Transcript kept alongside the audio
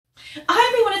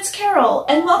Hi everyone, it's Carol,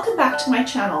 and welcome back to my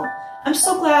channel. I'm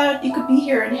so glad you could be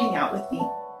here and hang out with me.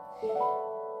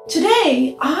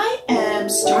 Today, I am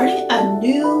starting a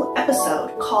new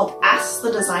episode called Ask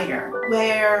the Designer,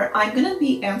 where I'm going to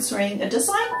be answering a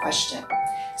design question.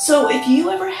 So if you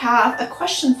ever have a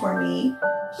question for me,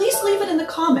 please leave it in the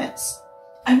comments.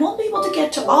 I won't be able to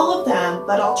get to all of them,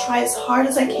 but I'll try as hard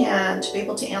as I can to be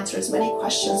able to answer as many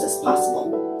questions as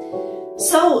possible.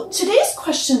 So today's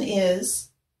question is,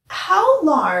 how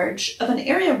large of an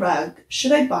area rug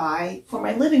should I buy for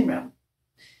my living room?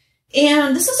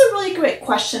 And this is a really great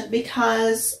question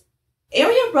because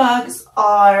area rugs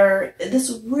are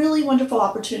this really wonderful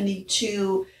opportunity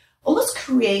to almost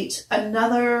create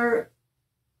another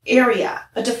area,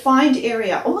 a defined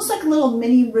area, almost like a little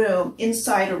mini room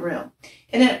inside a room.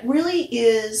 And it really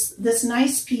is this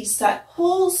nice piece that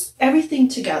pulls everything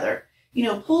together. You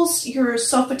know, pulls your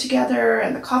sofa together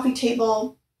and the coffee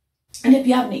table, and if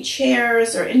you have any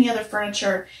chairs or any other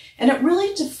furniture, and it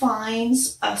really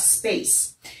defines a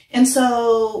space. And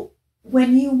so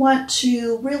when you want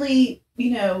to really,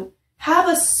 have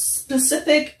a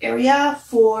specific area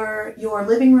for your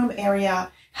living room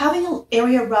area, having an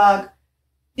area rug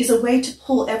is a way to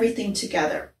pull everything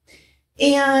together.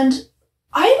 And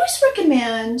I always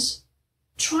recommend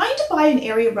trying to buy an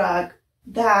area rug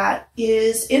that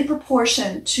is in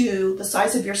proportion to the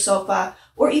size of your sofa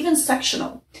or even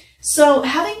sectional. So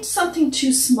having something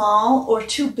too small or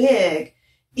too big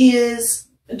is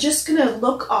just going to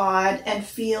look odd and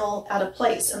feel out of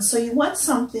place. And so you want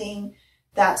something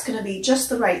that's going to be just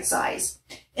the right size.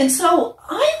 And so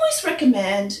I always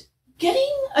recommend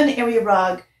getting an area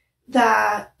rug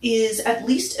that is at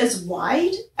least as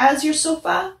wide as your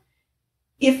sofa,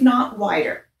 if not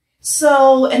wider.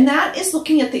 So, and that is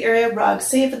looking at the area rug.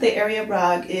 Say if the area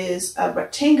rug is a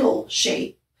rectangle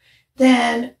shape,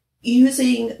 then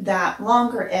using that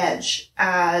longer edge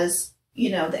as,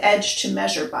 the edge to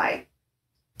measure by.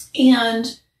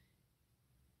 And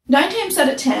 9 times out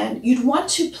of 10, you'd want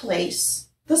to place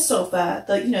the sofa,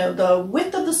 the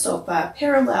width of the sofa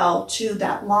parallel to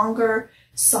that longer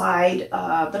side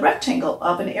of the rectangle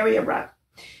of an area rug.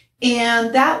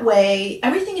 And that way,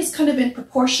 everything is kind of in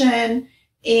proportion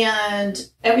and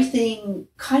everything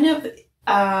kind of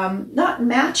not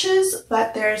matches,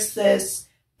 but there's this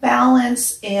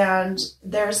balance and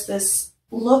there's this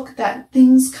look that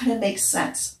things kind of make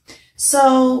sense.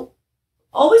 So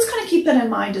always kind of keep that in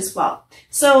mind as well.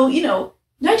 So, 9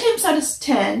 times out of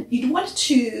 10, you'd want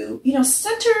to,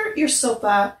 center your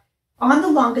sofa on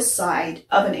the longest side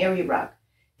of an area rug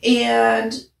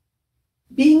and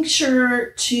being sure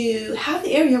to have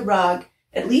the area rug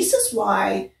at least as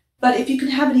wide, but if you can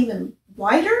have it even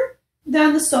wider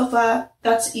than the sofa,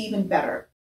 that's even better.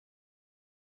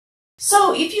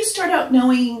 So if you start out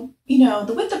knowing,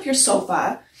 the width of your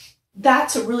sofa,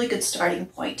 that's a really good starting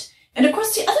point. And of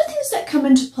course, the other things that come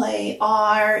into play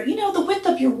are, the width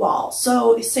of your wall.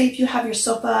 So say if you have your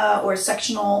sofa or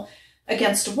sectional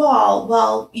against a wall,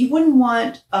 well, you wouldn't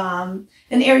want an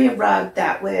area rug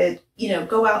that would,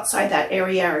 go outside that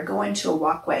area or go into a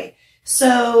walkway.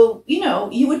 So,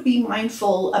 you would be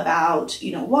mindful about,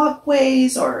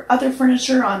 walkways or other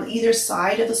furniture on either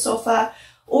side of the sofa.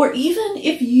 Or even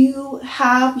if you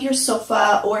have your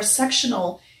sofa or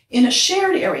sectional in a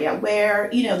shared area where,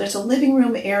 there's a living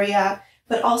room area,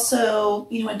 but also,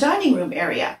 a dining room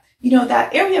area,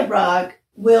 that area rug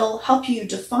will help you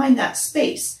define that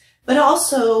space, but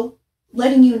also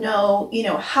letting you know,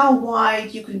 how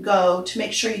wide you can go to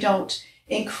make sure you don't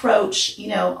encroach,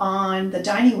 on the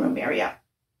dining room area.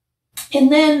 And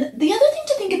then the other thing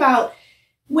to think about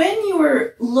when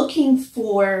you're looking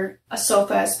for a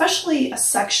sofa, especially a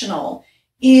sectional,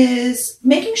 is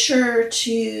making sure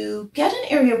to get an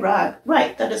area rug,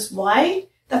 right, that is wide,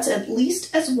 that's at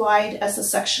least as wide as the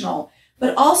sectional,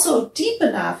 but also deep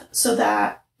enough so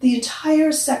that the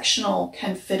entire sectional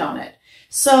can fit on it.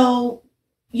 So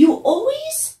I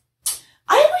always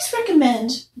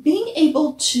recommend being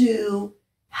able to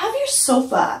have your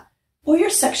sofa or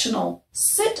your sectional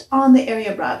sit on the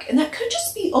area rug. And that could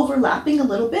just be overlapping a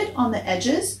little bit on the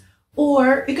edges,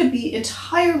 or it could be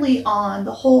entirely on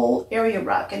the whole area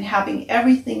rug and having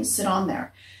everything sit on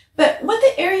there. But what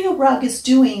the area rug is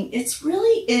doing, it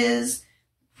really is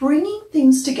bringing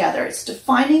things together. It's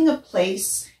defining a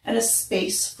place and a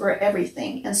space for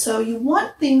everything. And so you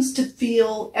want things to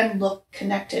feel and look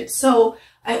connected. So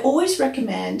I always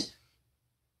recommend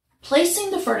placing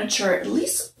the furniture at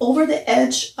least over the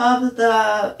edge of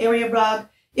the area rug,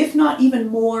 if not even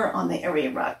more on the area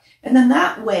rug. And then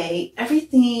that way,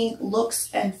 everything looks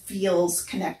and feels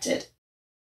connected.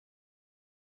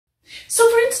 So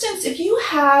for instance, if you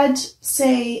had,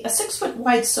 say, a 6-foot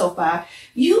wide sofa,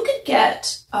 you could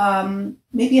get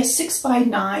maybe a 6 by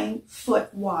 9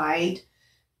 foot wide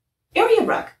area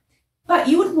rug. But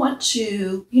you would want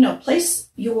to, place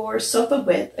your sofa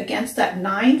width against that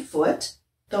 9 foot,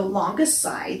 the longest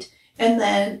side, and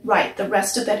then, the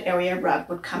rest of that area rug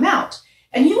would come out.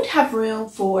 And you would have room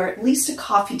for at least a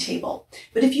coffee table.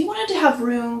 But if you wanted to have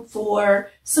room for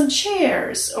some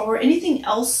chairs or anything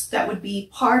else that would be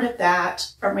part of that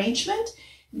arrangement,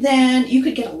 then you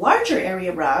could get a larger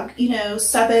area rug,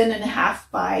 7.5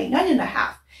 by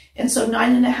 9.5. And so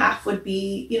 9.5 would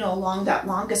be, along that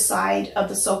longest side of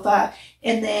the sofa.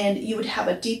 And then you would have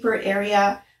a deeper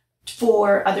area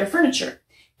for other furniture.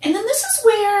 And then this is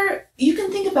where you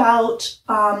can think about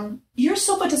your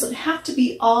sofa doesn't have to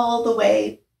be all the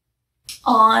way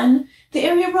on the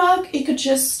area rug. It could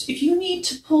just, if you need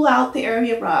to pull out the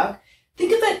area rug,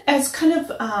 think of it as kind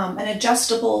of an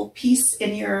adjustable piece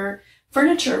in your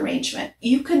furniture arrangement.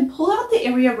 You can pull out the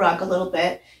area rug a little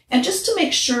bit, and just to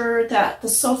make sure that the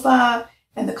sofa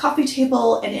and the coffee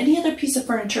table and any other piece of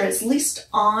furniture is at least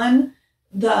on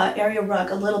the area rug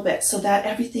a little bit so that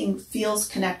everything feels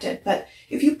connected. But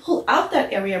if you pull out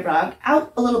that area rug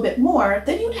out a little bit more,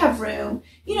 then you'd have room,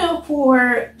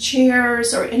 for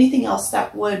chairs or anything else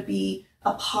that would be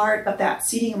a part of that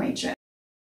seating arrangement.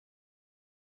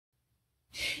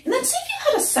 And then say if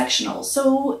you had a sectional,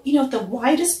 so, the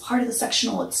widest part of the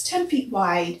sectional, it's 10 feet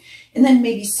wide and then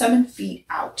maybe 7 feet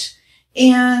out.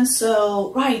 And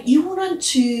so, you want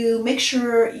to make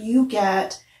sure you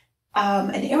get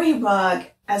an area rug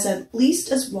as at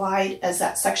least as wide as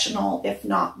that sectional, if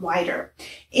not wider.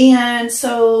 And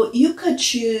so you could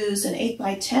choose an 8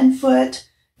 by 10 foot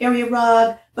area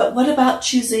rug, but what about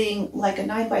choosing like a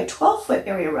 9 by 12 foot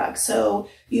area rug? So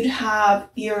you'd have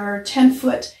your 10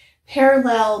 foot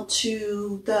parallel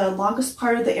to the longest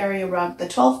part of the area rug, the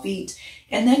 12 feet,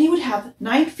 and then you would have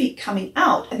 9 feet coming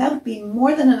out, and that would be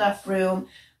more than enough room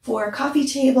for a coffee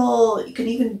table. It could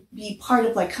even be part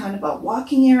of like kind of a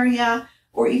walking area,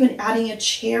 or even adding a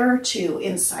chair or two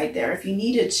inside there if you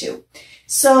needed to.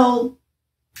 So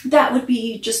that would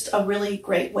be just a really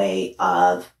great way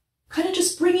of kind of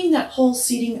just bringing that whole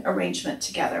seating arrangement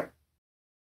together.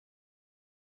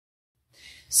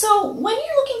 So when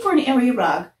you're looking for an area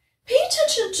rug, pay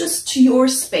attention just to your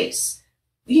space.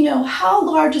 How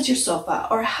large is your sofa,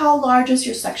 or how large is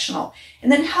your sectional? And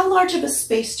then how large of a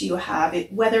space do you have,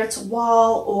 whether it's a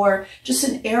wall or just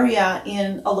an area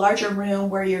in a larger room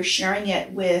where you're sharing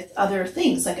it with other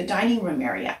things like a dining room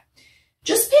area.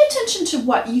 Just pay attention to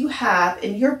what you have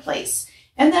in your place,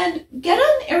 and then get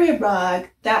an area rug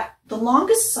that the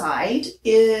longest side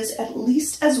is at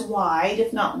least as wide,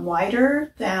 if not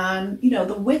wider, than,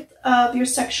 the width of your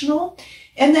sectional.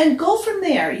 And then go from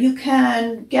there. You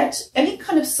can get any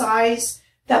kind of size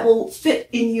that will fit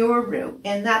in your room.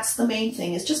 And that's the main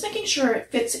thing, is just making sure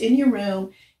it fits in your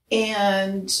room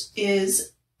and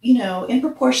is, in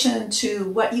proportion to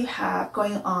what you have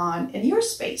going on in your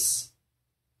space.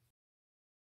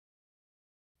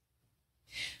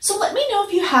 So let me know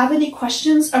if you have any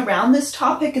questions around this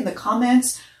topic in the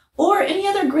comments, or any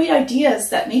other great ideas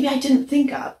that maybe I didn't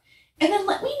think of. And then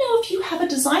let me know if you have a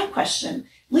design question.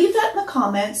 Leave that in the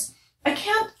comments. I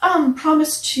can't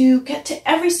promise to get to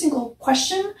every single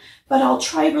question, but I'll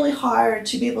try really hard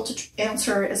to be able to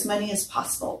answer as many as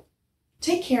possible.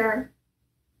 Take care.